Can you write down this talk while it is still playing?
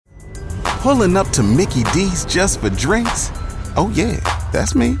Pulling up to Mickey D's just for drinks? Oh yeah,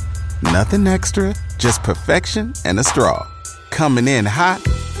 that's me. Nothing extra, just perfection and a straw. Coming in hot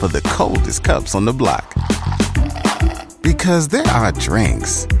for the coldest cups on the block. Because there are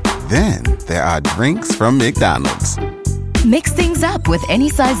drinks. Then there are drinks from McDonald's. Mix things up with any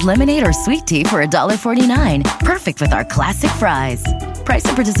size lemonade or sweet tea for $1.49. Perfect with our classic fries. Price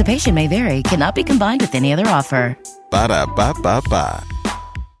and participation may vary. Cannot be combined with any other offer. Ba-da-ba-ba-ba.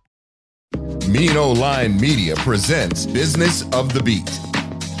 Mean Line Media presents Business of the Beat.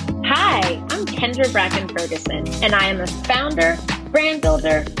 Hi, I'm Kendra Bracken Ferguson, and I am a founder, brand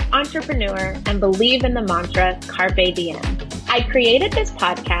builder, entrepreneur, and believe in the mantra Carpe Diem. I created this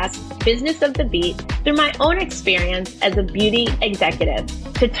podcast, Business of the Beat, through my own experience as a beauty executive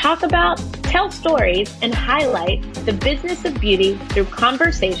to talk about, tell stories, and highlight the business of beauty through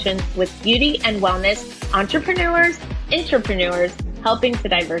conversations with beauty and wellness entrepreneurs, intrapreneurs, helping to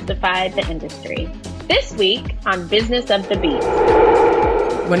diversify the industry. This week on Business of the Beat.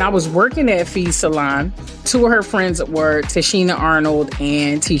 When I was working at Fee Salon, two of her friends were Tashina Arnold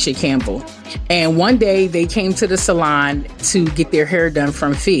and Tisha Campbell. And one day they came to the salon to get their hair done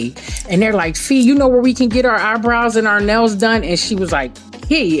from Fee. And they're like, Fee, you know where we can get our eyebrows and our nails done? And she was like,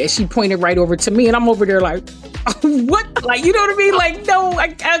 hey, and she pointed right over to me. And I'm over there like, what? Like, you know what I mean? Like, no, I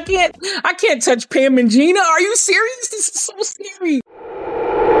can't touch Pam and Gina. Are you serious? This is so scary.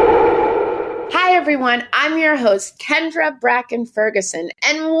 Hi, everyone. I'm your host, Kendra Bracken Ferguson,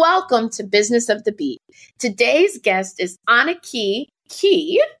 and welcome to Business of the Beat. Today's guest is Anna Key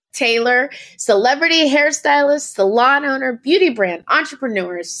Taylor, celebrity hairstylist, salon owner, beauty brand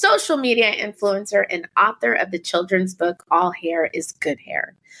entrepreneur, social media influencer, and author of the children's book, All Hair is Good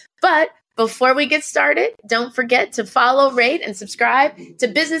Hair. But before we get started, don't forget to follow, rate, and subscribe to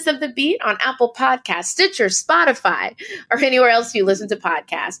Business of the Beat on Apple Podcasts, Stitcher, Spotify, or anywhere else you listen to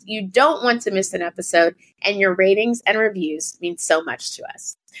podcasts. You don't want to miss an episode, and your ratings and reviews mean so much to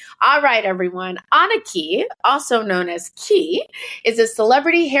us. All right, everyone. Anna Key, also known as Key, is a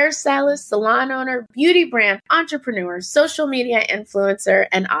celebrity hairstylist, salon owner, beauty brand entrepreneur, social media influencer,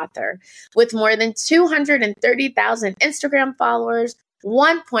 and author. With more than 230,000 Instagram followers,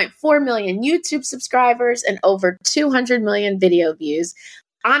 1.4 million YouTube subscribers, and over 200 million video views,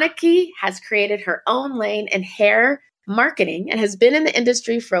 Anna Key has created her own lane in hair marketing and has been in the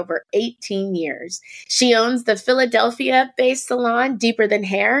industry for over 18 years. She owns the Philadelphia-based salon Deeper Than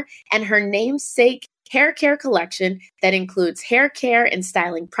Hair and her namesake hair care collection that includes hair care and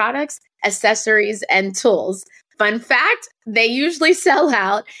styling products, accessories, and tools. Fun fact, they usually sell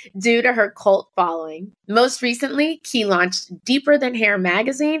out due to her cult following. Most recently, Key launched Deeper Than Hair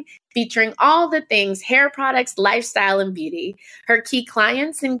magazine, featuring all the things hair products, lifestyle, and beauty. Her key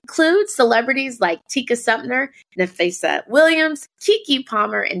clients include celebrities like Tika Sumpter, Nafessa Williams, Keke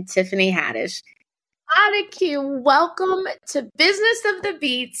Palmer, and Tiffany Haddish. Anna Key, welcome to Business of the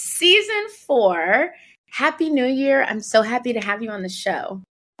Beat, Season 4. Happy New Year. I'm so happy to have you on the show.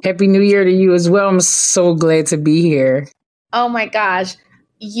 Happy New Year to you as well. I'm so glad to be here. Oh my gosh.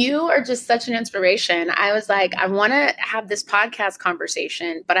 You are just such an inspiration. I was like, I want to have this podcast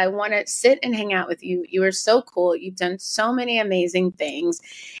conversation, but I want to sit and hang out with you. You are so cool. You've done so many amazing things.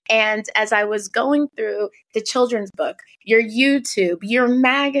 And as I was going through the children's book, your YouTube, your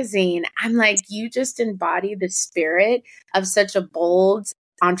magazine, I'm like, you just embody the spirit of such a bold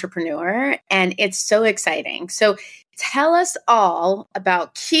entrepreneur. And it's so exciting. So tell us all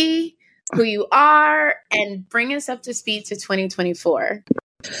about Key, who you are, and bring us up to speed to 2024.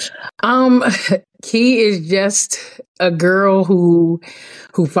 Key is just a girl who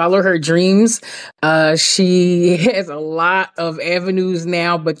follow her dreams. She has a lot of avenues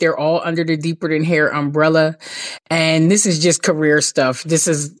now, but they're all under the Deeper Than Hair umbrella. And this is just career stuff. This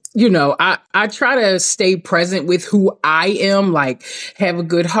is, I try to stay present with who I am, like have a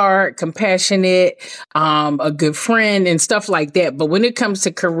good heart, compassionate, a good friend and stuff like that. But when it comes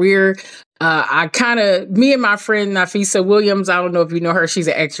to career, me and my friend Nafessa Williams, I don't know if you know her, she's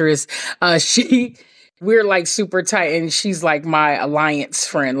an actress. We're like super tight, and she's like my alliance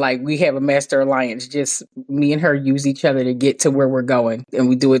friend. Like we have a master alliance, just me and her use each other to get to where we're going, and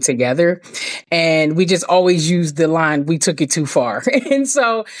we do it together. And we just always use the line, we took it too far. And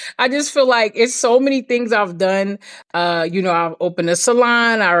so I just feel like it's so many things I've done. I've opened a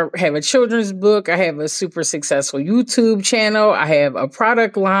salon, I have a children's book, I have a super successful YouTube channel, I have a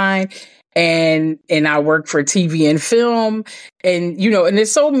product line. And I work for TV and film, and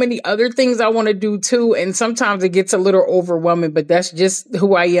there's so many other things I want to do too. And sometimes it gets a little overwhelming, but that's just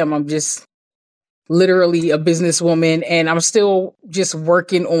who I am. I'm just literally a businesswoman, and I'm still just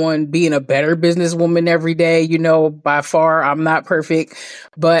working on being a better businesswoman every day. By far, I'm not perfect,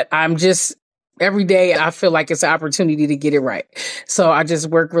 but I'm just every day I feel like it's an opportunity to get it right. So I just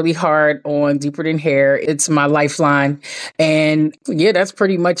work really hard on Deeper Than Hair. It's my lifeline. And yeah, that's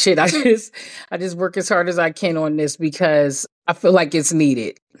pretty much it. I just work as hard as I can on this because I feel like it's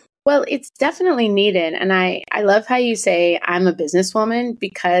needed. Well, it's definitely needed. And I love how you say I'm a businesswoman,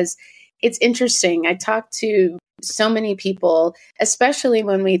 because it's interesting. I talk to so many people, especially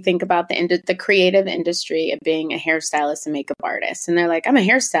when we think about the creative industry of being a hairstylist and makeup artist. And they're like, I'm a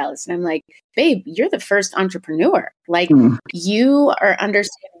hairstylist. And I'm like, babe, you're the first entrepreneur. Like you are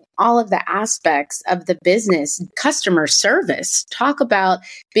understanding all of the aspects of the business, customer service. Talk about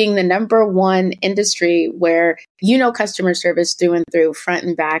being the number one industry where customer service through and through, front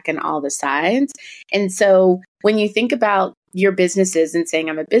and back and all the sides. And so when you think about your businesses and saying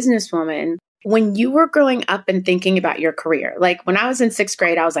I'm a businesswoman, when you were growing up and thinking about your career, like when I was in 6th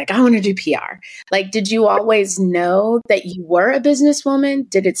grade, I was like, I want to do PR. Like, did you always know that you were a businesswoman?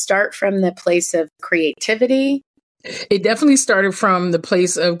 Did it start from the place of creativity? It definitely started from the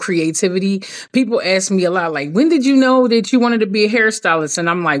place of creativity. People ask me a lot, like, when did you know that you wanted to be a hairstylist? And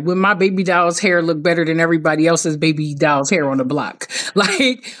I'm like, when my baby doll's hair looked better than everybody else's baby doll's hair on the block.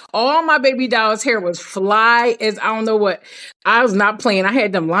 Like, all my baby doll's hair was fly as I don't know what. I was not playing. I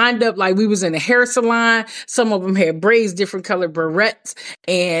had them lined up like we was in a hair salon. Some of them had braids, different colored barrettes,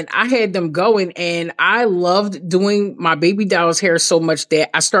 and I had them going. And I loved doing my baby doll's hair so much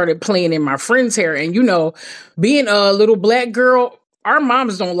that I started playing in my friend's hair. And being a little Black girl, our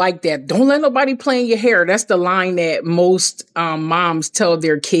moms don't like that. Don't let nobody play in your hair. That's the line that most moms tell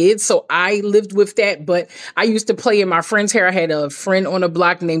their kids. So I lived with that, but I used to play in my friend's hair. I had a friend on the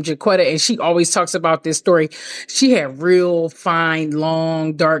block named Jaquetta, and she always talks about this story. She had real fine,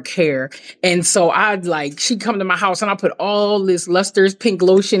 long, dark hair. And so she'd come to my house and I put all this Luster's pink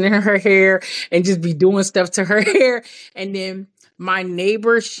lotion in her hair and just be doing stuff to her hair. And then my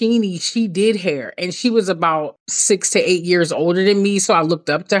neighbor, Sheenie, she did hair, and she was about 6 to 8 years older than me. So I looked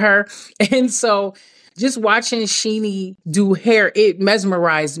up to her. And so just watching Sheenie do hair, it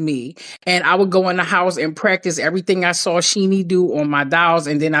mesmerized me. And I would go in the house and practice everything I saw Sheenie do on my dolls.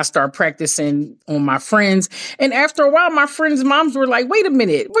 And then I start practicing on my friends. And after a while, my friends' moms were like, wait a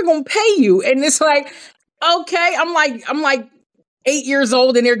minute, we're going to pay you. And it's like, okay, I'm like 8 years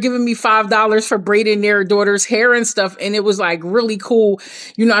old, and they're giving me $5 for braiding their daughter's hair and stuff. And it was like really cool.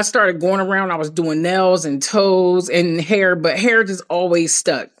 I started going around, I was doing nails and toes and hair, but hair just always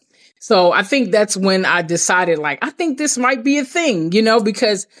stuck. So I think that's when I decided, I think this might be a thing,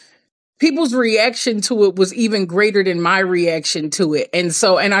 because people's reaction to it was even greater than my reaction to it.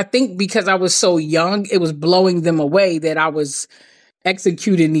 And I think because I was so young, it was blowing them away that I was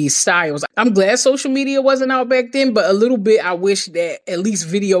executing these styles. I'm glad social media wasn't out back then, but a little bit I wish that at least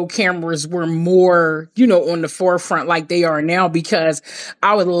video cameras were more, on the forefront like they are now, because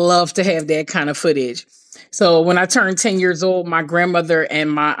I would love to have that kind of footage. So when I turned 10 years old, my grandmother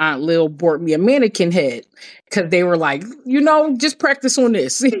and my Aunt Lil bought me a mannequin head because they were like, just practice on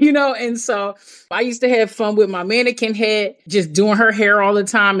this, and so I used to have fun with my mannequin head, just doing her hair all the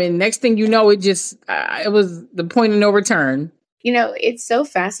time. And next thing you know, it was the point of no return. It's so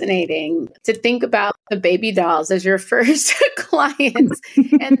fascinating to think about the baby dolls as your first clients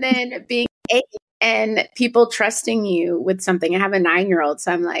and then being 8 and people trusting you with something. I have a 9-year-old,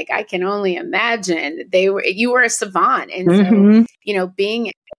 so I'm like, I can only imagine you were a savant. And so,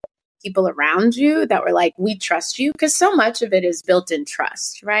 being people around you that were like, we trust you, because so much of it is built in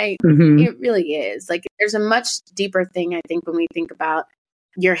trust, right? It really is. Like, there's a much deeper thing, I think, when we think about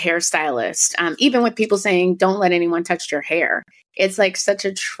your hairstylist, even with people saying, don't let anyone touch your hair. It's like such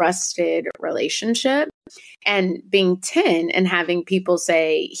a trusted relationship, and being 10 and having people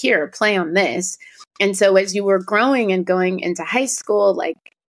say, here, play on this. And so as you were growing and going into high school,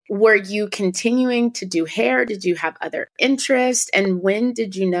 were you continuing to do hair? Did you have other interests? And when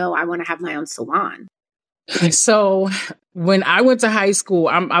did you know I want to have my own salon? So when I went to high school,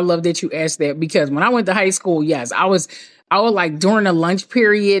 I love that you asked that, because when I went to high school, yes, I was during the lunch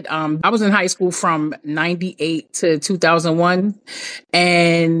period. I was in high school from 98 to 2001.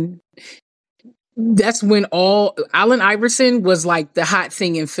 And that's when Allen Iverson was like the hot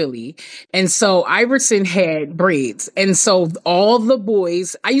thing in Philly. And so Iverson had braids. And so all the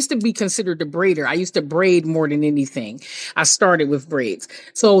boys, I used to be considered the braider. I used to braid more than anything. I started with braids.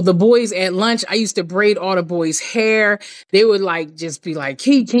 So the boys at lunch, I used to braid all the boys' hair. They would just be like,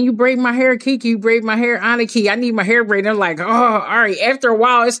 Key, can you braid my hair? Key, can you braid my hair? Anna, Key, I need my hair braided. I'm like, oh, all right. After a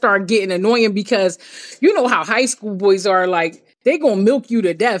while, it started getting annoying, because you know how high school boys are, like, they gonna milk you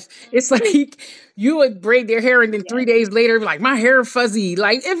to death. It's like you would braid their hair and then 3 days later, be like, my hair fuzzy.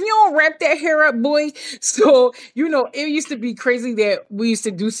 Like, if you don't wrap that hair up, boy. So, it used to be crazy that we used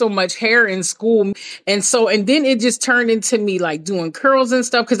to do so much hair in school. And then it just turned into me like doing curls and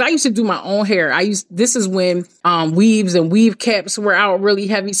stuff. Cause I used to do my own hair. This is when weaves and weave caps were out really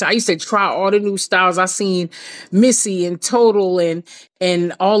heavy. So I used to try all the new styles. I seen Missy and Total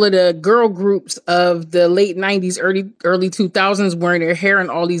and all of the girl groups of the late 90s, early 2000s wearing their hair in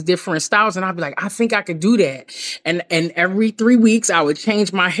all these different styles. And I'd be like, I think I could do that. And every 3 weeks I would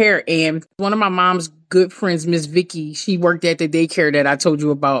change my hair. And one of my mom's good friends, Miss Vicky, she worked at the daycare that I told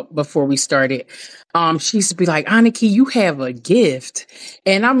you about before we started. She used to be like, Aniki, you have a gift.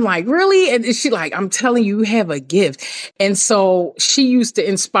 And I'm like, really? And she like, I'm telling you, you have a gift. And so she used to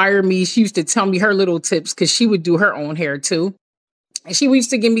inspire me. She used to tell me her little tips because she would do her own hair too. And she used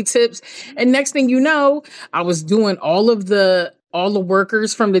to give me tips. And next thing you know, I was doing all the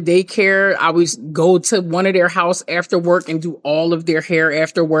workers from the daycare. I would go to one of their house after work and do all of their hair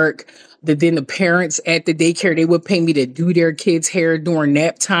after work. Then the parents at the daycare, they would pay me to do their kids' hair during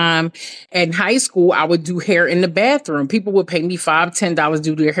nap time. In high school, I would do hair in the bathroom. People would pay me $5, $10 to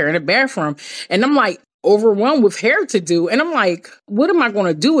do their hair in the bathroom. And I'm like overwhelmed with hair to do. And I'm like, what am I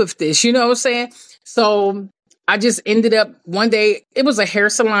going to do with this? You know what I'm saying? So I just ended up one day, it was a hair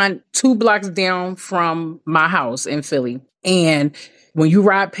salon 2 blocks down from my house in Philly. And when you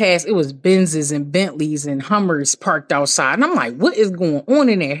ride past, it was Benzes and Bentleys and Hummers parked outside. And I'm like, what is going on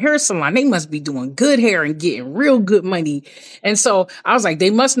in that hair salon? They must be doing good hair and getting real good money. And so I was like, they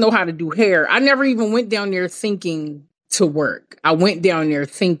must know how to do hair. I never even went down there thinking to work. I went down there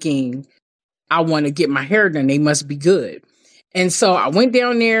thinking I want to get my hair done. They must be good. And so I went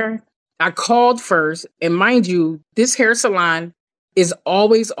down there. I called first. And mind you, this hair salon is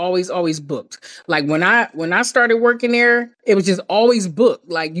always booked. Like when I started working there, it was just always booked.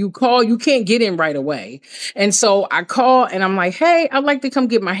 Like you call, you can't get in right away. And so I call and I'm like, hey, I'd like to come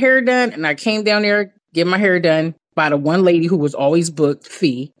get my hair done. And I came down there, get my hair done by the one lady who was always booked,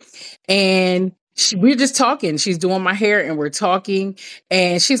 Fee. And we're just talking. She's doing my hair and we're talking.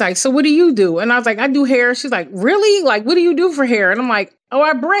 And she's like, so what do you do? And I was like, I do hair. She's like, really? Like, what do you do for hair? And I'm like, oh,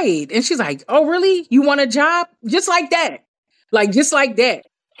 I braid. And she's like, oh, really? You want a job? Just like that. Like, just like that.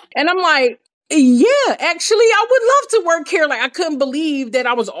 And I'm like, yeah, actually, I would love to work here. Like, I couldn't believe that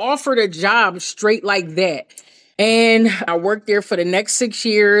I was offered a job straight like that. And I worked there for the next 6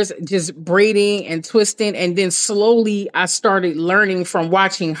 years, just braiding and twisting. And then slowly I started learning from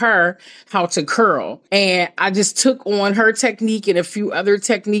watching her how to curl. And I just took on her technique and a few other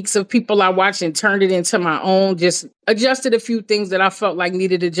techniques of people I watched and turned it into my own, just adjusted a few things that I felt like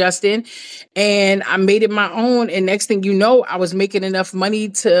needed adjusting. And I made it my own. And next thing you know, I was making enough money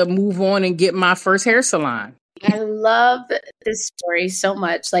to move on and get my first hair salon. I love this story so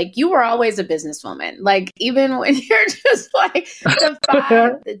much. Like, you were always a businesswoman. Like, even when you're just like the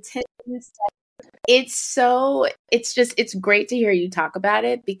 5, the 10 stuff. It's great to hear you talk about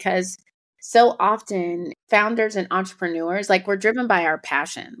it, because so often founders and entrepreneurs, like, we're driven by our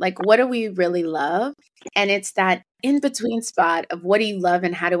passion. Like, what do we really love? And it's that in between spot of what do you love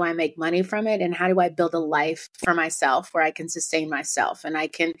and how do I make money from it? And how do I build a life for myself where I can sustain myself and I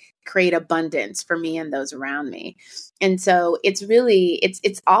can create abundance for me and those around me? And so it's really,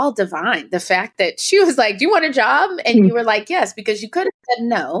 it's all divine. The fact that she was like, do you want a job? And you were like, yes, because you could have said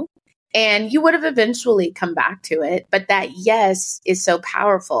no. And you would have eventually come back to it. But that yes is so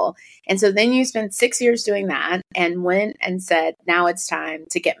powerful. And so then you spent 6 years doing that and went and said, now it's time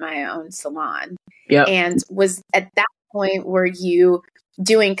to get my own salon. Yep. And was at that point, were you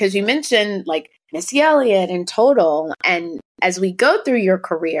doing, because you mentioned like Missy Elliott and Total. And as we go through your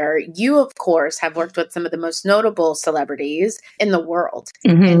career, you, of course, have worked with some of the most notable celebrities in the world.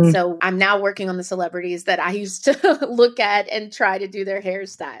 Mm-hmm. And so I'm now working on the celebrities that I used to look at and try to do their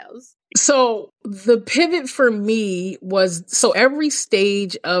hairstyles. So the pivot for me was, so every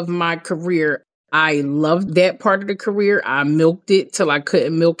stage of my career, I loved that part of the career. I milked it till I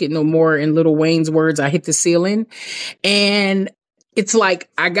couldn't milk it no more. In Lil Wayne's words, I hit the ceiling. And it's like,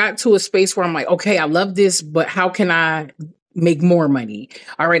 I got to a space where I'm like, okay, I love this, but how can I make more money?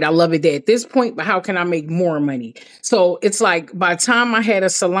 All right, I love it at this point, but how can I make more money? So it's like, by the time I had a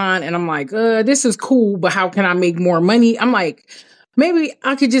salon and I'm like, this is cool, but how can I make more money? I'm like, maybe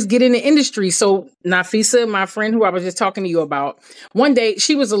I could just get in the industry. So Nafisa, my friend who I was just talking to you about, one day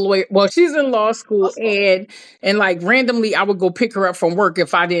she was a lawyer. Well, she's in law school, and like randomly I would go pick her up from work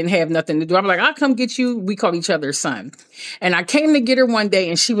if I didn't have nothing to do. I'm like, I'll come get you. We call each other son. And I came to get her one day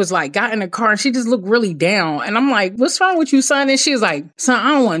and she was like, got in the car and she just looked really down. And I'm like, what's wrong with you, son? And she was like, son,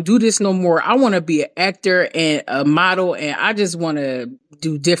 I don't want to do this no more. I want to be an actor and a model, and I just want to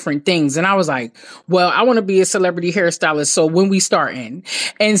do different things. And I was like, well, I want to be a celebrity hairstylist. So when we starting?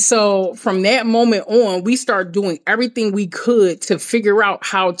 And so from that moment on, we started doing everything we could to figure out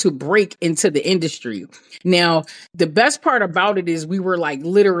how to break into the industry. Now, the best part about it is we were like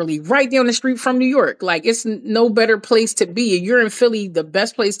literally right down the street from New York. Like it's no better place to be. You're in Philly. The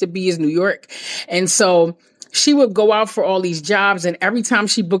best place to be is New York. And so she would go out for all these jobs, and every time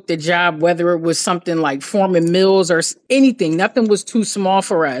she booked a job, whether it was something like Foreman Mills or anything, nothing was too small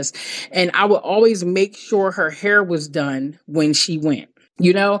for us. And I would always make sure her hair was done when she went,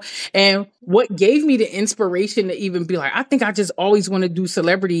 you know? And what gave me the inspiration to even be like, I think I just always want to do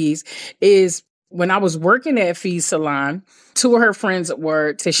celebrities is when I was working at Fee's Salon, two of her friends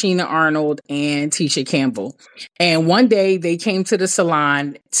were Tashina Arnold and Tisha Campbell. And one day they came to the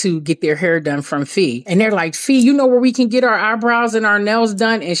salon to get their hair done from Fee. And they're like, Fee, you know where we can get our eyebrows and our nails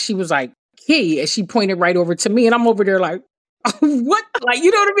done? And she was like, Key. And she pointed right over to me. And I'm over there like, what? Like,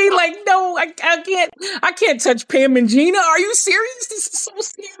 you know what I mean? Like, no, I can't touch Pam and Gina. Are you serious? This is so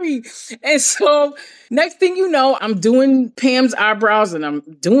scary. And so next thing you know, I'm doing Pam's eyebrows and I'm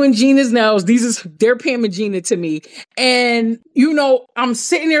doing Gina's nails. They're Pam and Gina to me. And, you know, I'm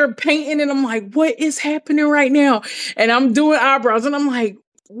sitting there painting and I'm like, what is happening right now? And I'm doing eyebrows and I'm like,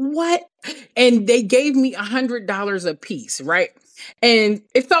 what? And they gave me $100 a piece, right? And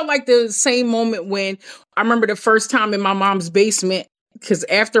it felt like the same moment when I remember the first time in my mom's basement, because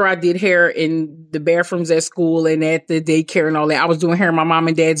after I did hair in the bathrooms at school and at the daycare and all that, I was doing hair in my mom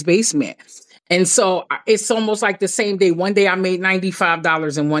and dad's basement. And so it's almost like the same day. One day I made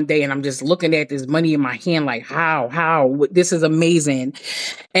 $95 in one day and I'm just looking at this money in my hand like, how, this is amazing.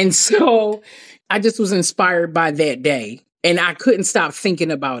 And so I just was inspired by that day and I couldn't stop thinking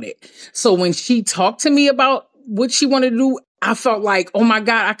about it. So when she talked to me about what she wanted to do, I felt like, oh my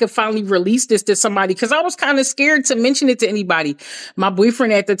God, I could finally release this to somebody because I was kind of scared to mention it to anybody. My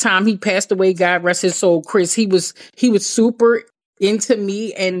boyfriend at the time, he passed away, God rest his soul, Chris. He was super into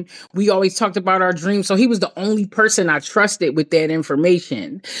me and we always talked about our dreams. So he was the only person I trusted with that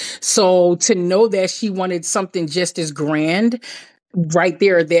information. So to know that she wanted something just as grand, right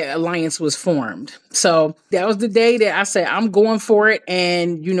there, that alliance was formed. So that was the day that I said, I'm going for it.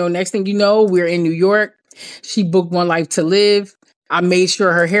 And, you know, next thing you know, we're in New York. She booked One Life to Live. I made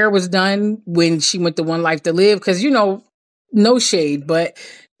sure her hair was done when she went to One Life to Live. Cause you know, no shade, but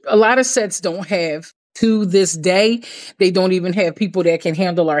a lot of sets don't have, to this day, they don't even have people that can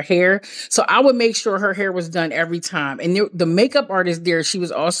handle our hair. So I would make sure her hair was done every time. And the makeup artist there, she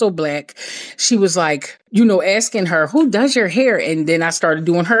was also Black. She was like, you know, asking her, who does your hair? And then I started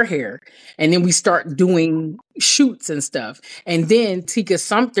doing her hair. And then we start doing shoots and stuff. And then Tika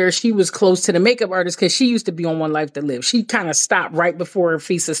Sumter, she was close to the makeup artist because she used to be on One Life to Live. She kind of stopped right before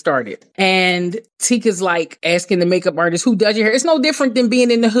FISA started. And Tika's like asking the makeup artist, who does your hair? It's no different than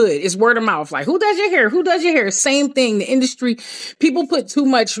being in the hood. It's word of mouth. Like, who does your hair? Who does your hair? Same thing. The industry, people put too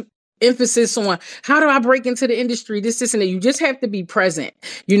much emphasis on how do I break into the industry? This, and that. You just have to be present.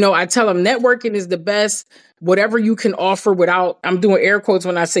 You know, I tell them networking is the best. Whatever you can offer without, I'm doing air quotes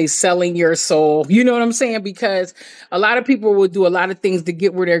when I say selling your soul. You know what I'm saying? Because a lot of people will do a lot of things to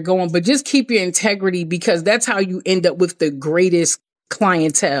get where they're going, but just keep your integrity because that's how you end up with the greatest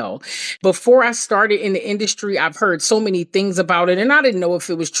clientele. Before I started in the industry, I've heard so many things about it and I didn't know if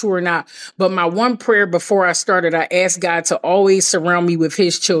it was true or not. But my one prayer before I started, I asked God to always surround me with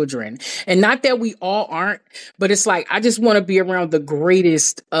his children. And not that we all aren't, but it's like, I just want to be around the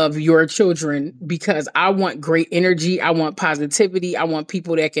greatest of your children because I want great energy. I want positivity. I want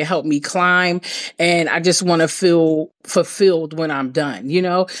people that can help me climb. And I just want to feel fulfilled when I'm done, you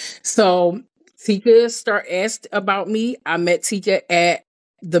know? So Tika asked about me. I met Tika at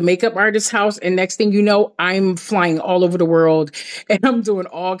the makeup artist's house. And next thing you know, I'm flying all over the world and I'm doing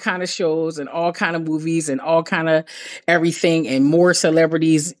all kind of shows and all kind of movies and all kind of everything and more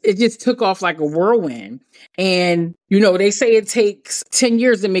celebrities. It just took off like a whirlwind. And, you know, they say it takes 10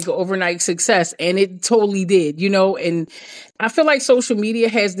 years to make an overnight success. And it totally did, you know, and I feel like social media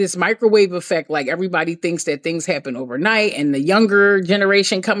has this microwave effect. Like everybody thinks that things happen overnight and the younger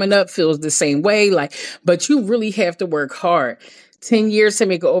generation coming up feels the same way. Like, but you really have to work hard. 10 years to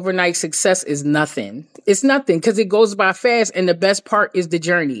make an overnight success is nothing. It's nothing because it goes by fast. And the best part is the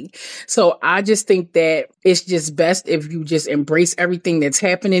journey. So I just think that it's just best if you just embrace everything that's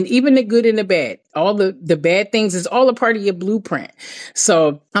happening, even the good and the bad. All the bad things is all a part of your blueprint.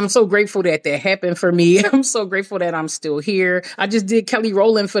 So I'm so grateful that that happened for me. I'm so grateful that I'm still here. I just did Kelly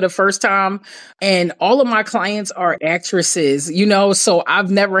Rowland for the first time, and all of my clients are actresses, you know, so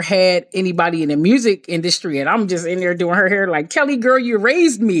I've never had anybody in the music industry, and I'm just in there doing her hair like, Kelly, girl, you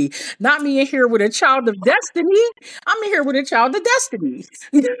raised me, not me in here with a child of destiny. I'm in here with a child of destiny.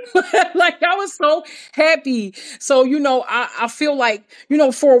 Like, I was so happy. So, you know, I feel like, you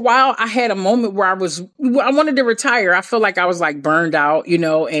know, for a while I had a moment where I wanted to retire. I feel like I was like burned out, you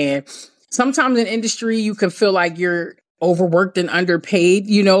know, and sometimes in industry, you can feel like you're overworked and underpaid,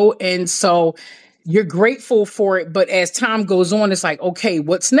 you know, and so you're grateful for it. But as time goes on, it's like, okay,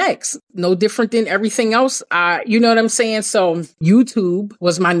 what's next? No different than everything else. You know what I'm saying? So YouTube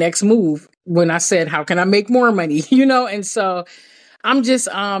was my next move when I said, how can I make more money? You know, and so I'm just,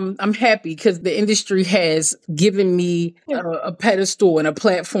 I'm happy because the industry has given me a pedestal and a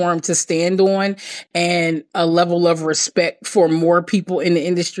platform to stand on and a level of respect for more people in the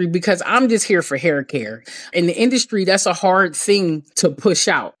industry because I'm just here for hair care. In the industry, that's a hard thing to push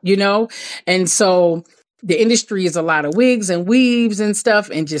out, you know? And so the industry is a lot of wigs and weaves and stuff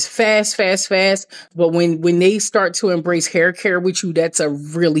and just fast. But when they start to embrace hair care with you, that's a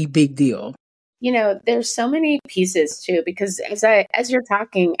really big deal. You know, there's so many pieces too, because as you're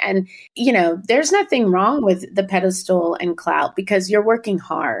talking and, you know, there's nothing wrong with the pedestal and clout because you're working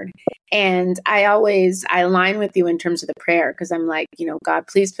hard. And I align with you in terms of the prayer because I'm like, you know, God,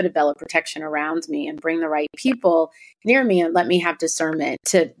 please put a veil of protection around me and bring the right people near me and let me have discernment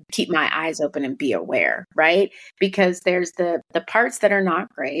to keep my eyes open and be aware, right? Because there's the parts that are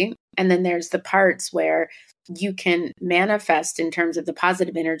not great. And then there's the parts where you can manifest in terms of the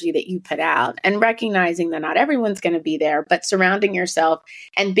positive energy that you put out and recognizing that not everyone's going to be there, but surrounding yourself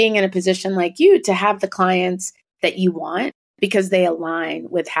and being in a position like you to have the clients that you want because they align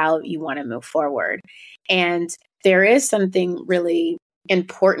with how you want to move forward. And there is something really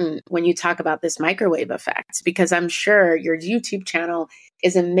important when you talk about this microwave effect, because I'm sure your YouTube channel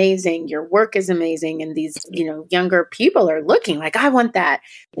is amazing. Your work is amazing. And these, you know, younger people are looking like, I want that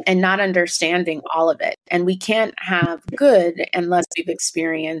and not understanding all of it. And we can't have good unless we've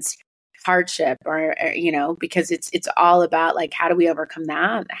experienced hardship or you know, because it's all about like, how do we overcome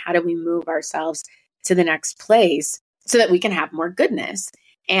that? How do we move ourselves to the next place so that we can have more goodness?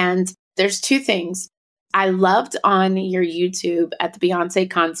 And there's two things. I loved on your YouTube at the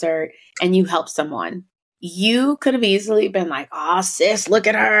Beyonce concert and you helped someone. You could have easily been like, oh, sis, look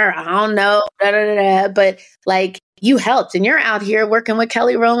at her. I don't know. But like you helped and you're out here working with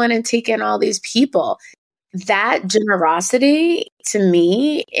Kelly Rowland and Tika and all these people. That generosity to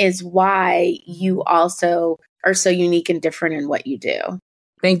me is why you also are so unique and different in what you do.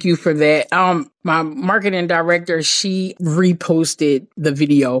 Thank you for that. My marketing director, she reposted the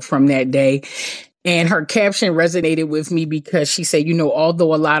video from that day. And her caption resonated with me because she said, you know,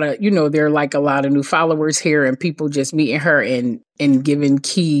 although a lot of, you know, there are like a lot of new followers here and people just meeting her and giving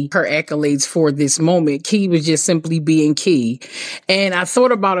Key her accolades for this moment, Key was just simply being Key. And I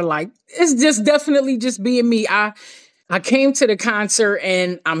thought about it like, it's just definitely just being me. I came to the concert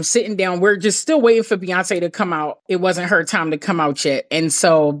and I'm sitting down. We're just still waiting for Beyonce to come out. It wasn't her time to come out yet. And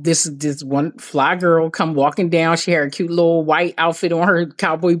so this one fly girl come walking down. She had a cute little white outfit on, her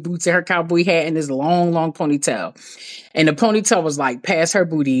cowboy boots and her cowboy hat and this long ponytail. And the ponytail was like past her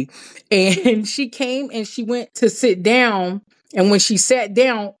booty. And she came and she went to sit down. And when she sat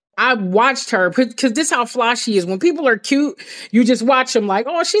down, I watched her because this is how fly she is. When people are cute, you just watch them like,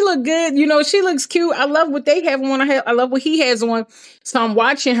 oh, she look good. You know, she looks cute. I love what they have on. I love what he has on. So I'm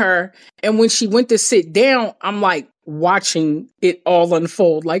watching her. And when she went to sit down, I'm like watching it all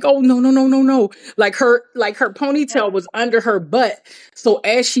unfold. Like, oh, no. Like her ponytail was under her butt. So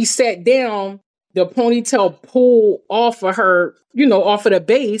as she sat down, the ponytail pulled off of her, you know, off of the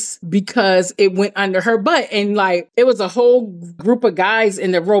base because it went under her butt. And like, it was a whole group of guys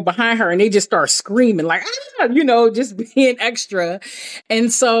in the row behind her and they just start screaming like, ah, you know, just being extra.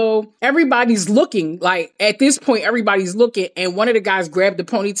 And so everybody's looking, like at this point, everybody's looking. And one of the guys grabbed the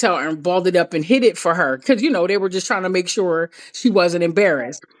ponytail and balled it up and hid it for her. Cause, you know, they were just trying to make sure she wasn't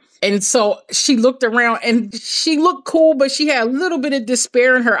embarrassed. And so she looked around and she looked cool, but she had a little bit of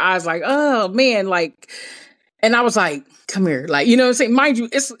despair in her eyes, like, oh man, like, and I was like, come here. Like, you know what I'm saying? Mind you,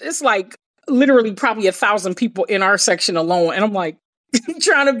 it's like literally probably 1,000 people in our section alone. And I'm like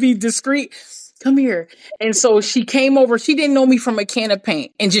trying to be discreet. come here. And so she came over. She didn't know me from a can of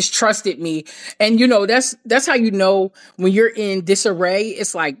paint and just trusted me. And that's how you know when you're in disarray.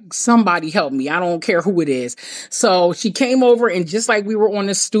 It's like, somebody help me. I don't care who it is. So she came over, and just like we were on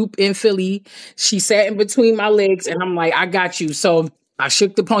the stoop in Philly, she sat in between my legs, and I'm like, I got you. So I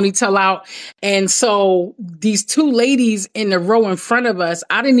shook the ponytail out. And so these two ladies in the row in front of us,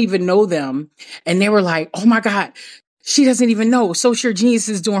 I didn't even know them. And they were like, oh my God, she doesn't even know. Social Genius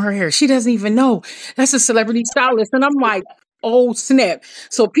is doing her hair. She doesn't even know. That's a celebrity stylist. And I'm like, oh snap.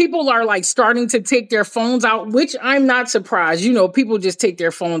 So people are like starting to take their phones out, which I'm not surprised. People just take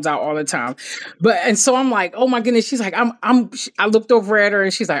their phones out all the time. And so I'm like, oh my goodness. She's like, I looked over at her,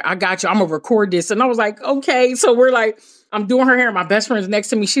 and she's like, I got you. I'm gonna record this. And I was like, okay. So we're like, I'm doing her hair. My best friend's next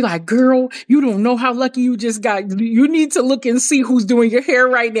to me. She like, girl, you don't know how lucky you just got. You need to look and see who's doing your hair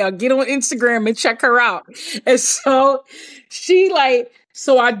right now. Get on Instagram and check her out. And so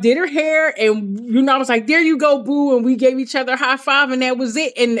so I did her hair, and, I was like, there you go, boo. And we gave each other a high five, and that was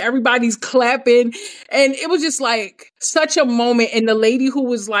it. And everybody's clapping. And it was just like such a moment. And the lady who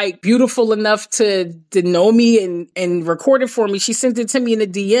was like beautiful enough to know me and record it for me, she sent it to me in a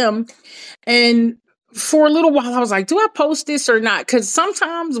DM. And for a little while, I was like, do I post this or not? Because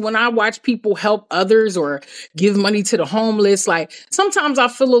sometimes when I watch people help others or give money to the homeless, like sometimes I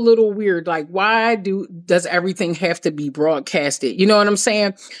feel a little weird. Like, why does everything have to be broadcasted? You know what I'm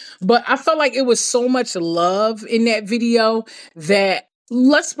saying? But I felt like it was so much love in that video that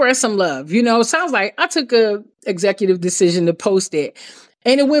let's spread some love. It sounds like I took a executive decision to post it.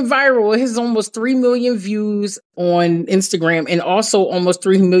 And it went viral. It has almost 3 million views on Instagram, and also almost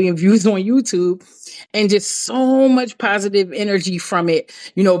 3 million views on YouTube, and just so much positive energy from it.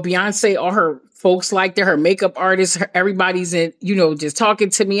 Beyonce, all her folks liked it, her makeup artists, everybody's just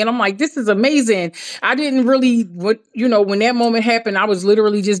talking to me. And I'm like, this is amazing. I didn't really, when that moment happened, I was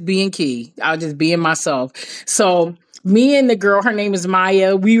literally just being Key. I was just being myself. So me and the girl, her name is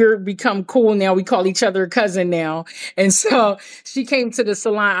Maya, we were become cool now. We call each other cousin now. And so she came to the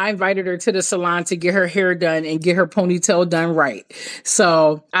salon. I invited her to the salon to get her hair done and get her ponytail done right.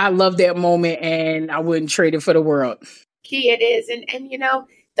 So I love that moment, and I wouldn't trade it for the world. Key, it is. And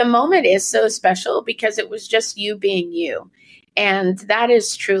the moment is so special because it was just you being you. And that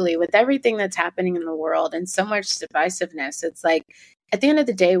is truly, with everything that's happening in the world and so much divisiveness, it's like, at the end of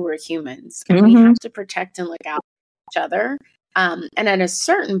the day, we're humans, and we have to protect and look out each other. And at a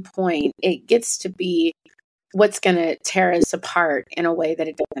certain point, it gets to be what's going to tear us apart in a way that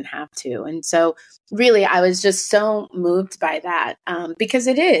it doesn't have to. And so really, I was just so moved by that because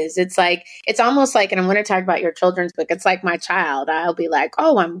it's like, it's almost like, and I'm going to talk about your children's book. It's like my child. I'll be like,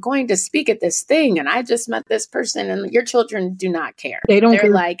 oh, I'm going to speak at this thing, and I just met this person, and your children do not care. They're care.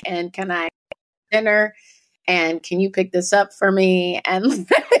 Like, and can I dinner? And can you pick this up for me? And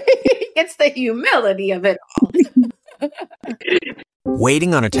it's the humility of it all.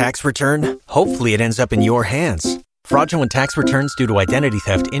 Waiting on a tax return? Hopefully it ends up in your hands. Fraudulent tax returns due to identity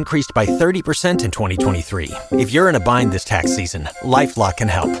theft increased by 30% in 2023. If you're in a bind this tax season, LifeLock can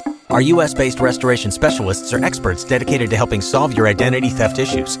help. Our U.S.-based restoration specialists are experts dedicated to helping solve your identity theft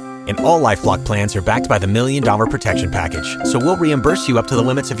issues. And all LifeLock plans are backed by the $1 Million Protection Package. So we'll reimburse you up to the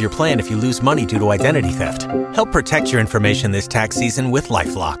limits of your plan if you lose money due to identity theft. Help protect your information this tax season with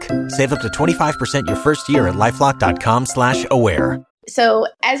LifeLock. Save up to 25% your first year at LifeLock.com/aware. So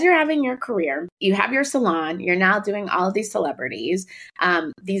as you're having your career, you have your salon, you're now doing all of these celebrities,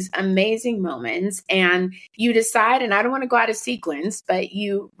 these amazing moments, and you decide, and I don't want to go out of sequence, but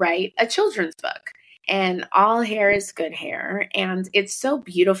you write a children's book, and all hair is good hair. And it's so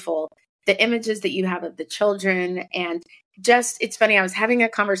beautiful, the images that you have of the children. And just, it's funny, I was having a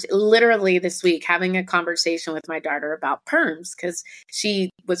conversation, literally this week, having a conversation with my daughter about perms, because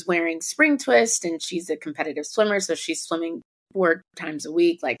she was wearing spring twist, and she's a competitive swimmer. So she's swimming 4 times a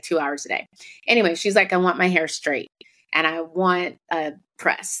week, like 2 hours a day. Anyway, she's like, I want my hair straight and I want a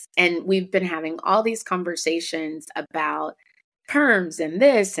press. And we've been having all these conversations about perms and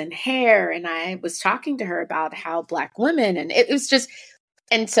this and hair. And I was talking to her about how Black women, and it was just,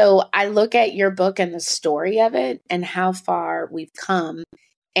 and so I look at your book and the story of it and how far we've come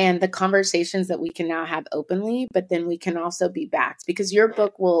and the conversations that we can now have openly, but then we can also be backed, because your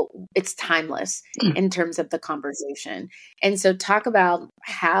book it's timeless in terms of the conversation. And so talk about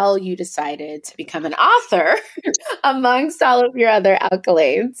how you decided to become an author amongst all of your other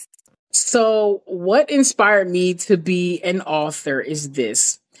accolades. So what inspired me to be an author is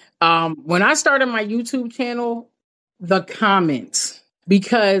this. When I started my YouTube channel, the comments,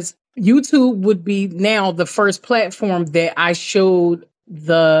 because YouTube would be now the first platform that I showed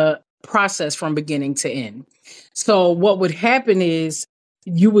the process from beginning to end. So what would happen is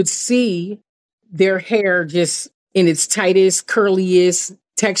you would see their hair just in its tightest, curliest,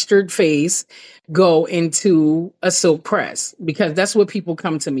 textured phase go into a silk press, because that's what people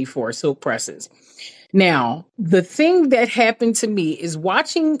come to me for, silk presses. Now, the thing that happened to me is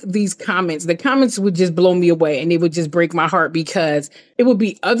watching these comments. The comments would just blow me away, and they would just break my heart, because it would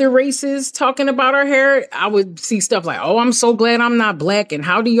be other races talking about our hair. I would see stuff like, oh, I'm so glad I'm not black. And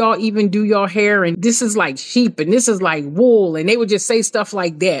how do y'all even do your hair? And this is like sheep and this is like wool. And they would just say stuff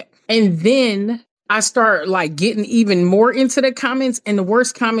like that. And then I start like getting even more into the comments, and the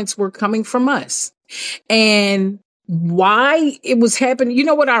worst comments were coming from us. And why it was happening. You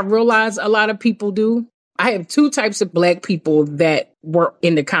know what I realized a lot of people do? I have two types of black people that were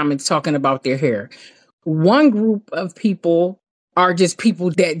in the comments talking about their hair. One group of people are just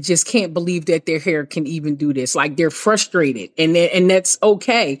people that just can't believe that their hair can even do this. Like, they're frustrated, and that's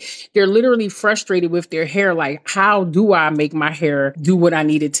okay. They're literally frustrated with their hair. Like, how do I make my hair do what I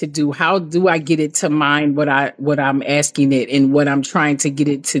need it to do? How do I get it to mind what I'm asking it and what I'm trying to get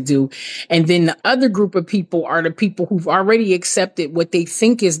it to do? And then the other group of people are the people who've already accepted what they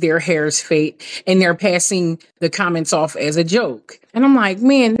think is their hair's fate, and they're passing the comments off as a joke. And I'm like,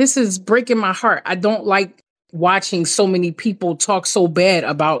 man, this is breaking my heart. I don't like watching so many people talk so bad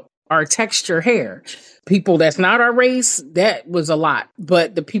about our texture hair. People that's not our race, that was a lot.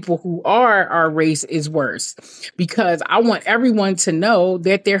 But the people who are our race is worse, because I want everyone to know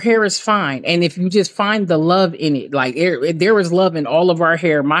that their hair is fine. And if you just find the love in it, like there is love in all of our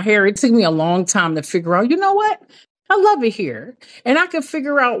hair. My hair, it took me a long time to figure out, you know what? I love it here, and I can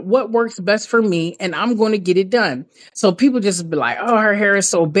figure out what works best for me, and I'm going to get it done. So people just be like, oh, her hair is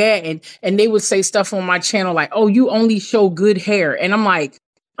so bad. And they would say stuff on my channel like, oh, you only show good hair. And I'm like,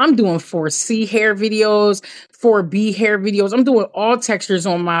 I'm doing 4C hair videos, 4B hair videos. I'm doing all textures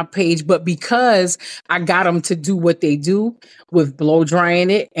on my page, but because I got them to do what they do with blow drying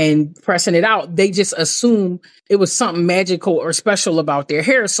it and pressing it out, they just assume it was something magical or special about their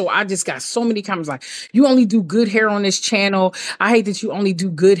hair. So I just got so many comments like, you only do good hair on this channel. I hate that you only do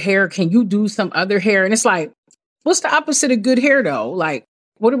good hair. Can you do some other hair? And it's like, what's the opposite of good hair though? Like,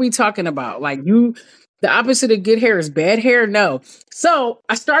 what are we talking about? Like, the opposite of good hair is bad hair? No. So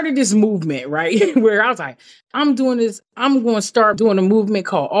I started this movement, right? Where I was like, I'm going to start doing a movement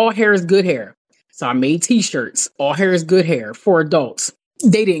called All Hair is Good Hair. So I made t-shirts, All Hair is Good Hair, for adults.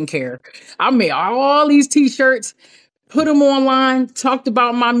 They didn't care. I made all these t-shirts, put them online, talked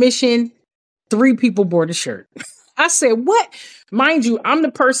about my mission. 3 people bought a shirt. I said, what? Mind you, I'm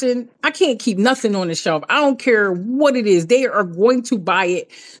the person, I can't keep nothing on the shelf. I don't care what it is. They are going to buy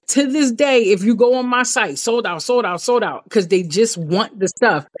it. To this day, if you go on my site, sold out, sold out, sold out, because they just want the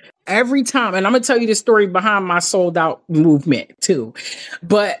stuff every time. And I'm going to tell you the story behind my sold out movement too.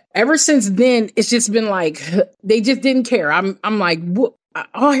 But ever since then, it's just been like, they just didn't care. I'm like, what?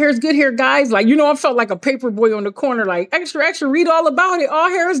 All Hair is Good Hair, guys. Like, I felt like a paper boy on the corner, like, extra, extra, read all about it. All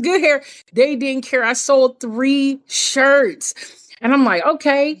Hair is Good Hair. They didn't care. I sold 3 shirts. And I'm like,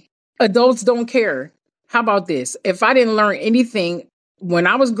 okay, adults don't care. How about this? If I didn't learn anything, when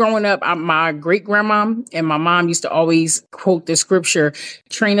I was growing up, my great grandma and my mom used to always quote the scripture,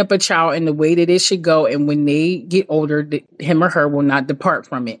 train up a child in the way that it should go. And when they get older, him or her will not depart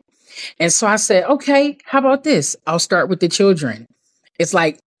from it. And so I said, okay, how about this? I'll start with the children. It's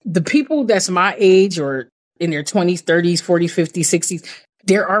like the people that's my age or in their 20s, 30s, 40s, 50s, 60s,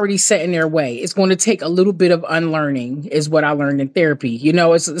 they're already set in their way. It's going to take a little bit of unlearning is what I learned in therapy.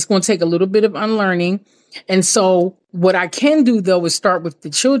 It's going to take a little bit of unlearning. And so what I can do, though, is start with the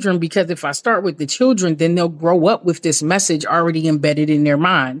children, because if I start with the children, then they'll grow up with this message already embedded in their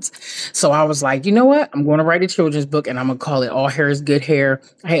minds. So I was like, you know what? I'm going to write a children's book, and I'm going to call it All Hair is Good Hair.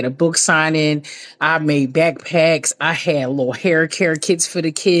 I had a book signing. I made backpacks. I had little hair care kits for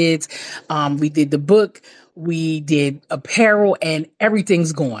the kids. We did the book. We did apparel, and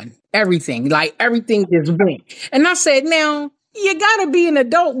everything's gone. Everything just went. And I said, now, you gotta be an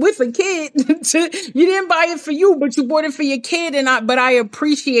adult with a kid. You didn't buy it for you, but you bought it for your kid, but I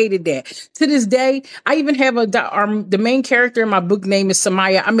appreciated that. To this day, I even have the main character in my book name is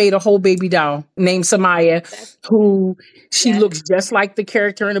Samaya. I made a whole baby doll named Samaya, who she looks just like the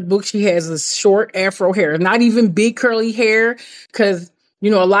character in the book. She has a short afro hair, not even big curly hair, because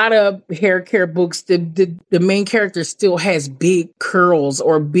a lot of hair care books, the main character still has big curls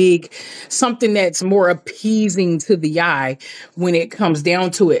or big something that's more appeasing to the eye when it comes down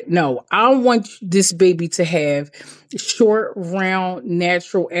to it. No, I want this baby to have short, round,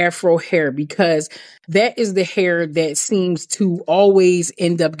 natural afro hair, because that is the hair that seems to always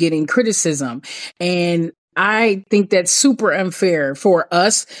end up getting criticism. And I think that's super unfair for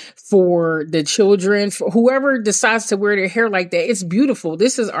us, for the children, for whoever decides to wear their hair like that. It's beautiful.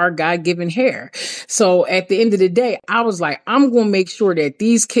 This is our God-given hair. So at the end of the day, I was like, I'm going to make sure that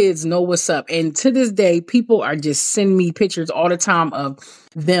these kids know what's up. And to this day, people are just sending me pictures all the time of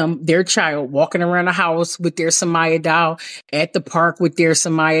their child walking around the house with their Samaya doll, at the park with their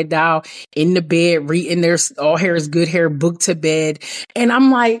Samaya doll, in the bed, reading their All Hair is Good Hair book to bed. And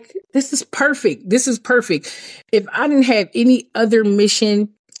I'm like, this is perfect. This is perfect. If I didn't have any other mission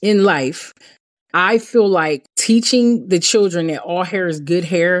in life, I feel like teaching the children that all hair is good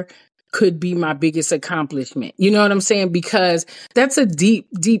hair could be my biggest accomplishment. You know what I'm saying? Because that's a deep,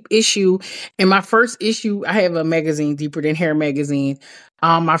 deep issue. And my first issue, I have a magazine, Deeper Than Hair magazine.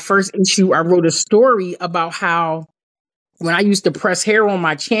 My first issue, I wrote a story about how when I used to press hair on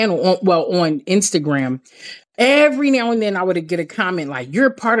my channel, on Instagram, every now and then I would get a comment like, you're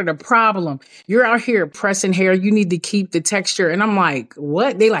part of the problem. You're out here pressing hair. You need to keep the texture. And I'm like,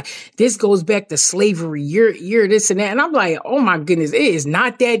 what? They like, this goes back to slavery. You're this and that. And I'm like, oh my goodness, it is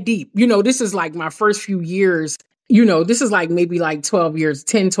not that deep. You know, this is like my first few years. You know, this is like maybe like 12 years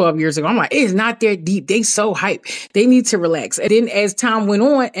ago. I'm like, it's not that deep. They so hype. They need to relax. And then as time went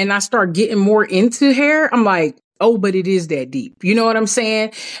on and I start getting more into hair, I'm like, oh, but it is that deep. You know what I'm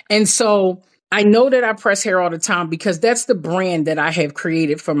saying? And so I know that I press hair all the time because that's the brand that I have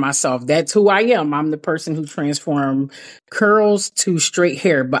created for myself. That's who I am. I'm the person who transformed curls to straight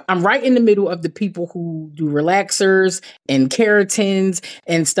hair, but I'm right in the middle of the people who do relaxers and keratins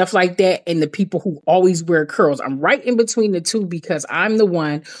and stuff like that, and the people who always wear curls. I'm right in between the two because I'm the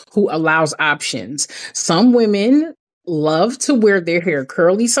one who allows options. Some women love to wear their hair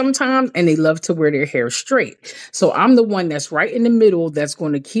curly sometimes, and they love to wear their hair straight. So I'm the one that's right in the middle that's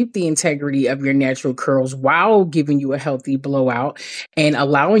going to keep the integrity of your natural curls while giving you a healthy blowout and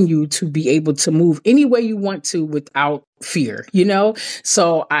allowing you to be able to move any way you want to without fear, you know?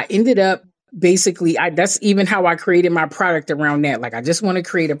 So I ended up basically, that's even how I created my product around that. Like, I just want to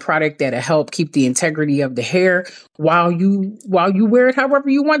create a product that'll help keep the integrity of the hair while you wear it however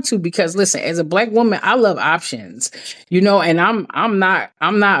you want to. Because listen, as a Black woman, I love options, you know, and I'm not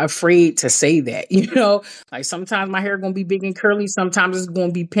afraid to say that, you know, like sometimes my hair gonna be big and curly, sometimes it's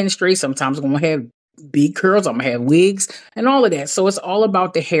gonna be pin straight, sometimes I'm gonna have big curls, I'm gonna have wigs and all of that. So it's all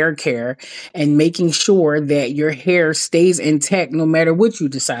about the hair care and making sure that your hair stays intact no matter what you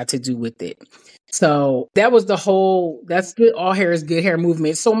decide to do with it. So that was that's good. All hair is good hair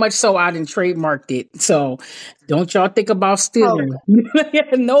movement. So much so I done trademarked it. So don't y'all think about stealing.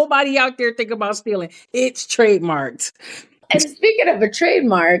 Nobody out there think about stealing. It's trademarked. And speaking of a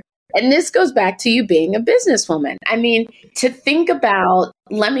trademark, and this goes back to you being a businesswoman. I mean, to think about,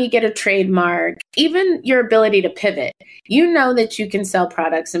 let me get a trademark, even your ability to pivot. You know that you can sell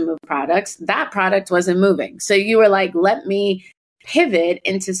products and move products. That product wasn't moving. So you were like, let me pivot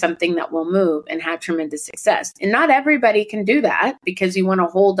into something that will move and have tremendous success. And not everybody can do that because you want to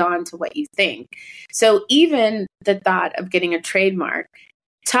hold on to what you think. So even the thought of getting a trademark,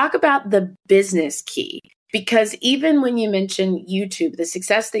 talk about the business key. Because even when you mention YouTube, the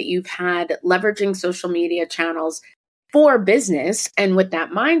success that you've had leveraging social media channels for business and with that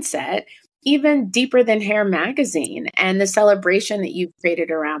mindset, even Deeper Than Hair magazine and the celebration that you've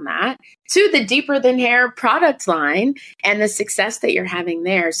created around that, to the Deeper Than Hair product line and the success that you're having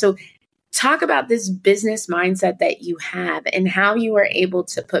there. So talk about this business mindset that you have and how you are able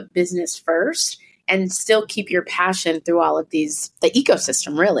to put business first and still keep your passion through all of these, the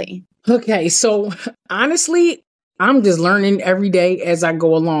ecosystem, really. Okay, so honestly, I'm just learning every day as I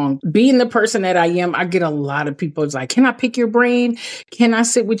go along. Being the person that I am, I get a lot of people. It's like, can I pick your brain? Can I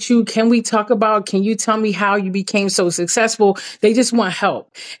sit with you? Can we talk about, can you tell me how you became so successful? They just want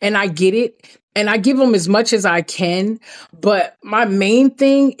help. And I get it. And I give them as much as I can. But my main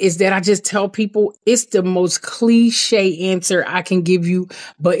thing is that I just tell people it's the most cliche answer I can give you,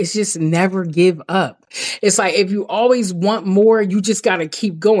 but it's just never give up. It's like, if you always want more, you just got to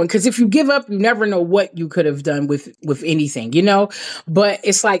keep going. Because if you give up, you never know what you could have done with anything, you know? But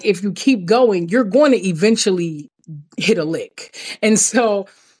it's like, if you keep going, you're going to eventually hit a lick. And so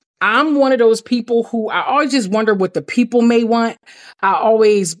I'm one of those people who I always just wonder what the people may want. I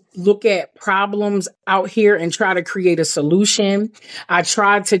always look at problems out here and try to create a solution. I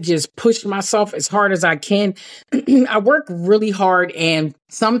try to just push myself as hard as I can. I work really hard, and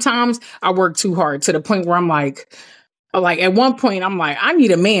sometimes I work too hard to the point where I'm like at one point, I'm like, I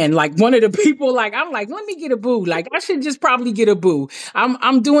need a man. Like one of the people, like, I'm like, let me get a boo. Like, I should just probably get a boo.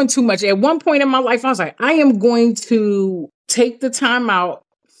 I'm doing too much. At one point in my life, I was like, I am going to take the time out.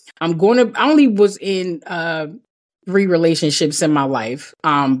 I only was in 3 relationships in my life.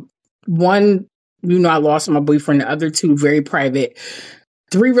 One I lost my boyfriend, the other two very private,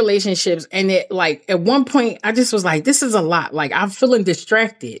 3 relationships. And it like at one point I just was like, this is a lot. Like I'm feeling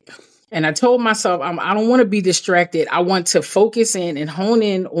distracted. And I told myself, I don't want to be distracted. I want to focus in and hone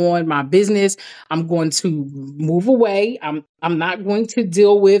in on my business. I'm going to move away. I'm not going to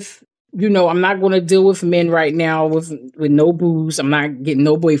deal with, I'm not going to deal with men right now with no booze. I'm not getting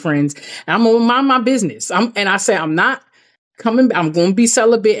no boyfriends. I'm going to mind my business. And I said, I'm not coming. I'm going to be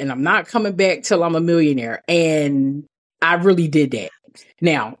celibate and I'm not coming back till I'm a millionaire. And I really did that.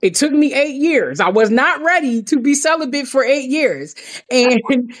 Now, it took me 8 years. I was not ready to be celibate for 8 years.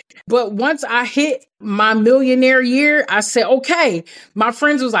 But once I hit my millionaire year, I said, okay, my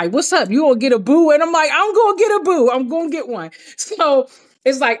friends was like, what's up? You gonna get a boo? And I'm like, I'm going to get a boo. I'm going to get one. So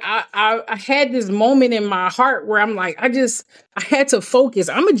it's like, I had this moment in my heart where I'm like, I had to focus.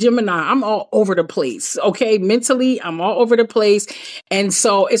 I'm a Gemini. I'm all over the place. Okay. Mentally, I'm all over the place. And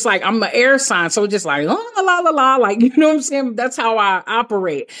so it's like, I'm an air sign. So just like, la, like, you know what I'm saying? That's how I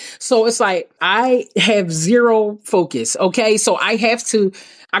operate. So it's like, I have zero focus. Okay. So I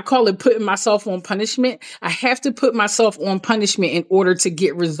call it putting myself on punishment. I have to put myself on punishment in order to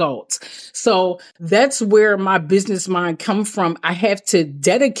get results. So that's where my business mind comes from. I have to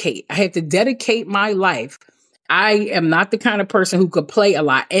dedicate my life. I am not the kind of person who could play a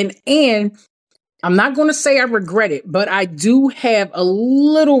lot. And I'm not going to say I regret it, but I do have a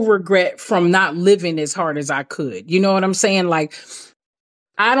little regret from not living as hard as I could. You know what I'm saying? Like,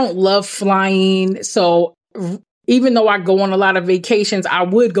 I don't love flying. So even though I go on a lot of vacations, I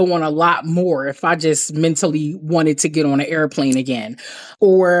would go on a lot more if I just mentally wanted to get on an airplane again.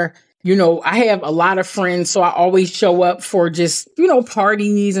 Or, I have a lot of friends, so I always show up for just,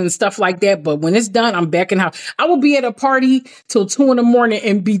 parties and stuff like that. But when it's done, I'm back in the house. I will be at a party till 2 a.m.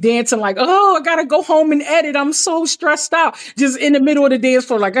 and be dancing like, oh, I got to go home and edit. I'm so stressed out. Just in the middle of the dance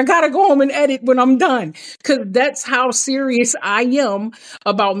floor, like, I got to go home and edit when I'm done. Because that's how serious I am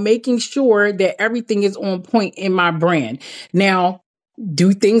about making sure that everything is on point in my brand. Now,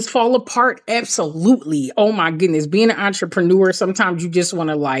 do things fall apart? Absolutely. Oh my goodness. Being an entrepreneur, sometimes you just want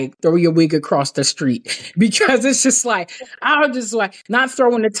to like throw your wig across the street because it's just like, I'll just like not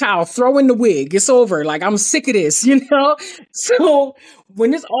throwing the towel, throwing the wig. It's over. Like, I'm sick of this, So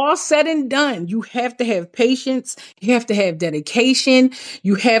when it's all said and done, you have to have patience. You have to have dedication.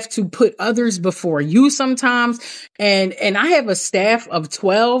 You have to put others before you sometimes. And I have a staff of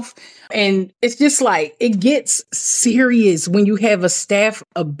 12. And it's just like, it gets serious when you have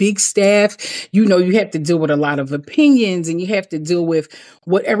a big staff. You have to deal with a lot of opinions and you have to deal with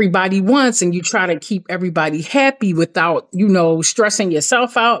what everybody wants. And you try to keep everybody happy without, stressing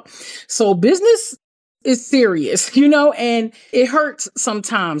yourself out. So business is serious, and it hurts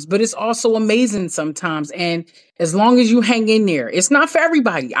sometimes, but it's also amazing sometimes. And as long as you hang in there, it's not for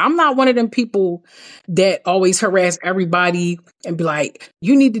everybody. I'm not one of them people that always harass everybody and be like,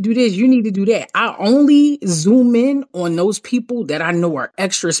 you need to do this, you need to do that. I only zoom in on those people that I know are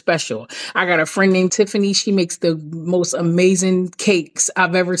extra special. I got a friend named Tiffany. She makes the most amazing cakes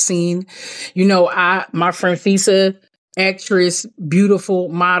I've ever seen. My friend Fisa, actress, beautiful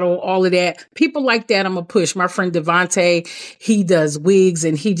model, all of that. People like that, I'm a push. My friend Devontae, he does wigs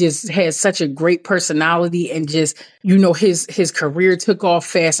and he just has such a great personality and just, his career took off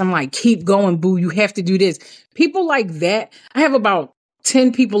fast. I'm like, keep going, boo. You have to do this. People like that. I have about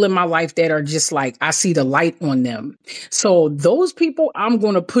 10 people in my life that are just like, I see the light on them. So those people, I'm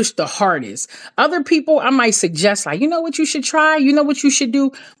going to push the hardest. Other people, I might suggest like, what you should try, what you should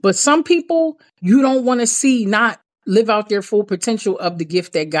do. But some people you don't want to see not live out their full potential of the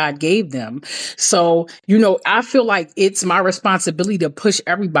gift that God gave them. So, I feel like it's my responsibility to push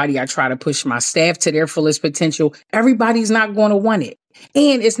everybody. I try to push my staff to their fullest potential. Everybody's not going to want it.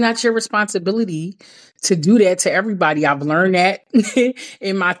 And it's not your responsibility to do that to everybody. I've learned that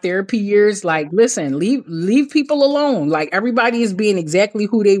in my therapy years. Like, listen, leave people alone. Like, everybody is being exactly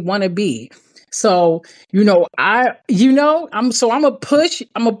who they want to be. So, I'm a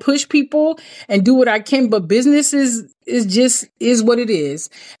push people and do what I can, but business is what it is.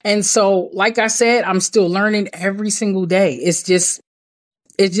 And so, like I said, I'm still learning every single day. It's just,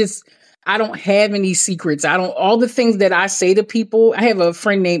 I don't have any secrets. All the things that I say to people. I have a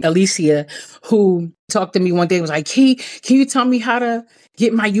friend named Alicia who talked to me one day, was like, hey, can you tell me how to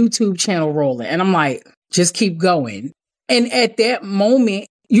get my YouTube channel rolling? And I'm like, just keep going. And at that moment,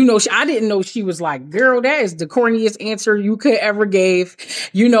 I didn't know she was like, girl, that is the corniest answer you could ever give,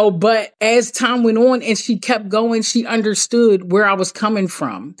 but as time went on and she kept going, she understood where I was coming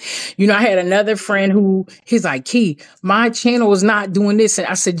from. I had another friend he's like, Key, my channel is not doing this. And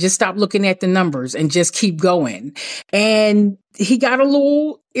I said, just stop looking at the numbers and just keep going. And he got a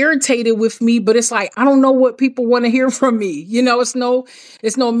little irritated with me, but it's like, I don't know what people want to hear from me. It's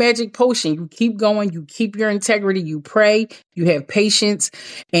no magic potion. You keep going, you keep your integrity, you pray, you have patience,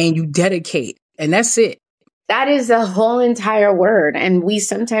 and you dedicate. And that's it. That is a whole entire word. And we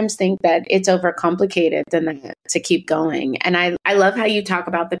sometimes think that it's overcomplicated than that, to keep going. And I love how you talk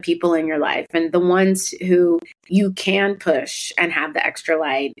about the people in your life and the ones who you can push and have the extra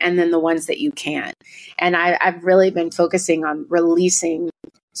light, and then the ones that you can't. And I've really been focusing on releasing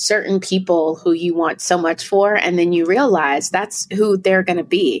certain people who you want so much for. And then you realize that's who they're going to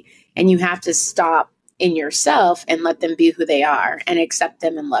be. And you have to stop in yourself and let them be who they are and accept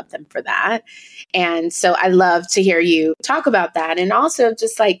them and love them for that. And so I love to hear you talk about that, and also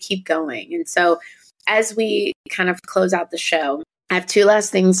just like keep going. And so as we kind of close out the show, I have two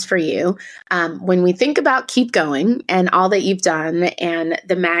last things for you. When we think about keep going and all that you've done and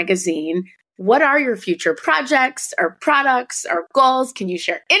the magazine, what are your future projects or products or goals? Can you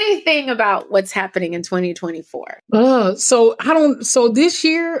share anything about what's happening in 2024? So this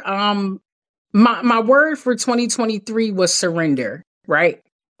year, my word for 2023 was surrender, right?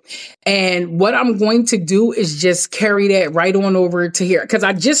 And what I'm going to do is just carry that right on over to here, because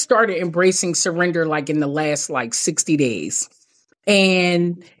I just started embracing surrender like in the last 60 days.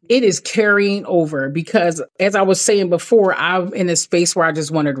 And it is carrying over because, as I was saying before, I'm in a space where I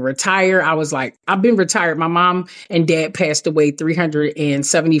just wanted to retire. I was like, I've been retired. My mom and dad passed away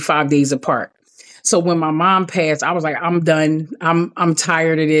 375 days apart. So when my mom passed, I was like, I'm done. I'm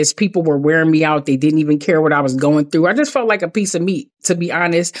tired of this. People were wearing me out. They didn't even care what I was going through. I just felt like a piece of meat, to be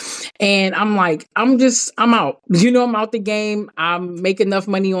honest. And I'm like, I'm out. I'm out the game. I make enough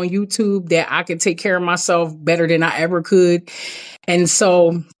money on YouTube that I can take care of myself better than I ever could. And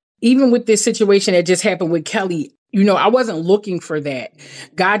so even with this situation that just happened with Kelly, I wasn't looking for that.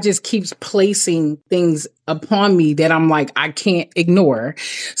 God just keeps placing things upon me that I'm like, I can't ignore.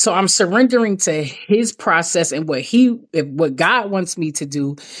 So I'm surrendering to his process and what God wants me to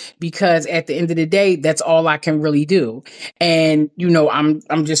do, because at the end of the day, that's all I can really do. And,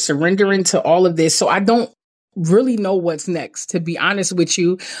 I'm just surrendering to all of this. So I don't really know what's next, to be honest with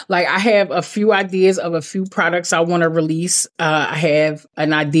you. Like, I have a few ideas of a few products I want to release. I have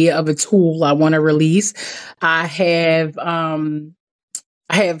an idea of a tool I want to release. I have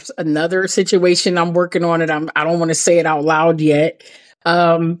another situation I'm working on it. I don't want to say it out loud yet.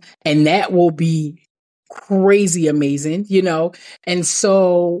 And that will be crazy amazing, And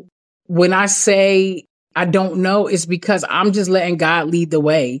so when I say I don't know, it's because I'm just letting God lead the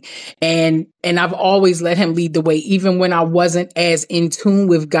way. And I've always let him lead the way, even when I wasn't as in tune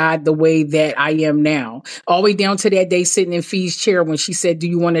with God the way that I am now. All the way down to that day sitting in Fee's chair when she said, "Do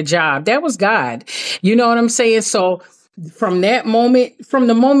you want a job?" That was God. You know what I'm saying? So from the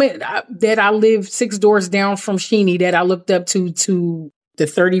moment that I lived 6 doors down from Sheenie, that I looked up to the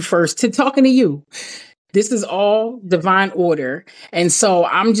 31st, to talking to you, this is all divine order. And so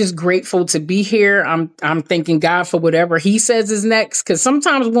I'm just grateful to be here. I'm thanking God for whatever he says is next. Cause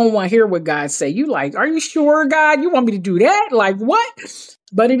sometimes we won't want to hear what God say. You like, are you sure, God? You want me to do that? Like, what?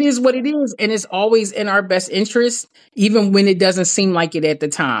 But it is what it is. And it's always in our best interest, even when it doesn't seem like it at the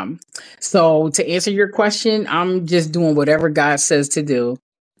time. So to answer your question, I'm just doing whatever God says to do.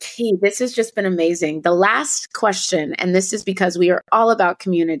 Hey, this has just been amazing. The last question, and this is because we are all about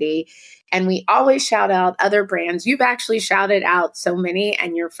community and we always shout out other brands. You've actually shouted out so many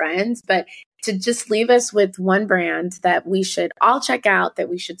and your friends, but to just leave us with one brand that we should all check out, that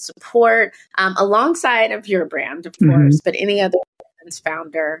we should support alongside of your brand, of course, but any other brand's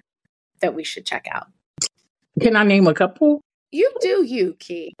founder that we should check out. Can I name a couple? You do you,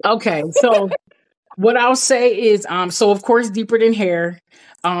 Key. Okay, so what I'll say is, so of course, Deeper Than Hair.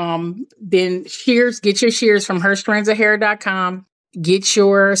 Then shears, get your shears from herstrandsofhair.com. Get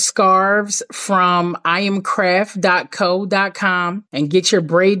your scarves from iamcraft.co.com and get your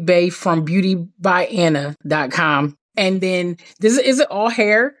braid bay from beautybyana.com. And then is it all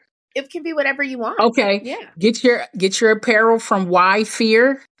hair? It can be whatever you want. Okay. Yeah. Get your apparel from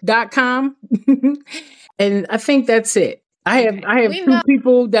whyfear.com. And I think that's it. I have two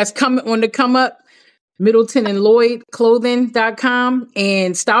people that's coming on to come up. Middleton and Lloyd clothing.com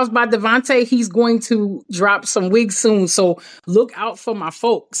and Styles by Devontae. He's going to drop some wigs soon. So look out for my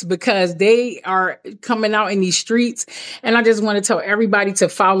folks because they are coming out in these streets. And I just want to tell everybody to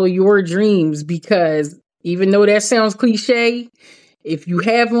follow your dreams because even though that sounds cliche, if you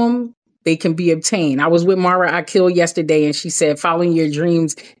have them, they can be obtained. I was with Mara Akil yesterday and she said, following your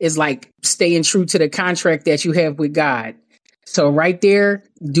dreams is like staying true to the contract that you have with God. So right there,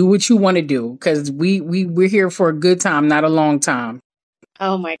 do what you want to do because we're here for a good time, not a long time.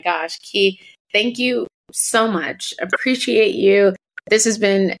 Oh my gosh, Key, thank you so much. Appreciate you. This has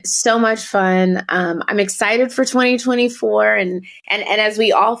been so much fun. I'm excited for 2024 and as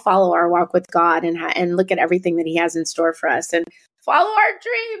we all follow our walk with God and look at everything that he has in store for us and follow our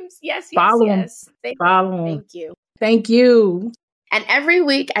dreams. Yes. Thank you. Thank you. And every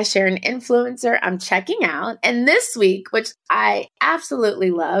week I share an influencer I'm checking out. And this week, which I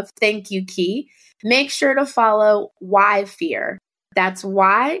absolutely love, thank you, Key, make sure to follow Why Fear. That's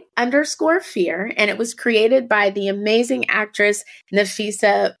Y_fear. And it was created by the amazing actress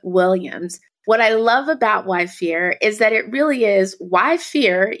Nafisa Williams. What I love about Why Fear is that it really is why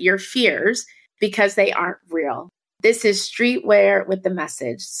fear your fears because they aren't real. This is streetwear with the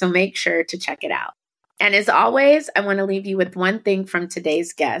message. So make sure to check it out. And as always, I want to leave you with one thing from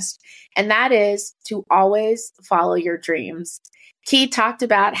today's guest, and that is to always follow your dreams. Key talked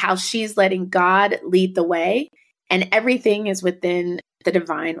about how she's letting God lead the way, and everything is within the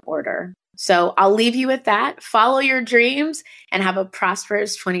divine order. So I'll leave you with that. Follow your dreams and have a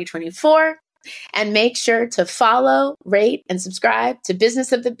prosperous 2024. And make sure to follow, rate, and subscribe to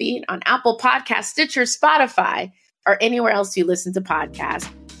Business of the Beat on Apple Podcasts, Stitcher, Spotify, or anywhere else you listen to podcasts.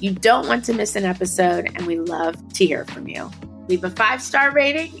 You don't want to miss an episode, and we love to hear from you. Leave a 5-star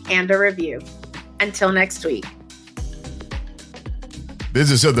rating and a review. Until next week.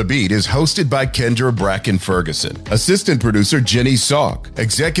 Business of the Beat is hosted by Kendra Bracken Ferguson, assistant producer Jenny Salk,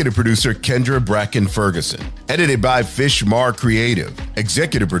 executive producer Kendra Bracken Ferguson, edited by Fishmar Creative,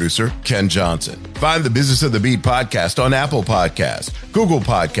 executive producer Ken Johnson. Find the Business of the Beat podcast on Apple Podcasts, Google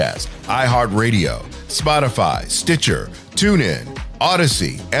Podcasts, iHeartRadio, Spotify, Stitcher, TuneIn,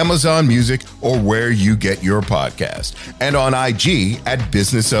 Odyssey, Amazon Music, or where you get your podcast, and on IG at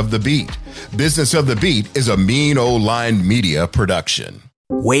Business of the Beat. Business of the Beat is a Mean Old Line Media production.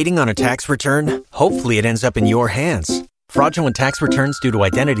 Waiting on a tax return? Hopefully it ends up in your hands. Fraudulent tax returns due to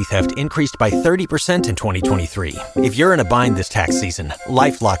identity theft increased by 30% in 2023. If you're in a bind this tax season,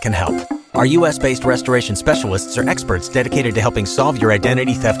 LifeLock can help. Our U.S.-based restoration specialists are experts dedicated to helping solve your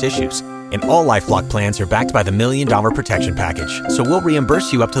identity theft issues. And all LifeLock plans are backed by the $1 Million Protection Package. So we'll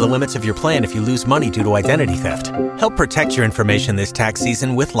reimburse you up to the limits of your plan if you lose money due to identity theft. Help protect your information this tax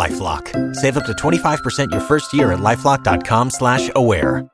season with LifeLock. Save up to 25% your first year at LifeLock.com/aware.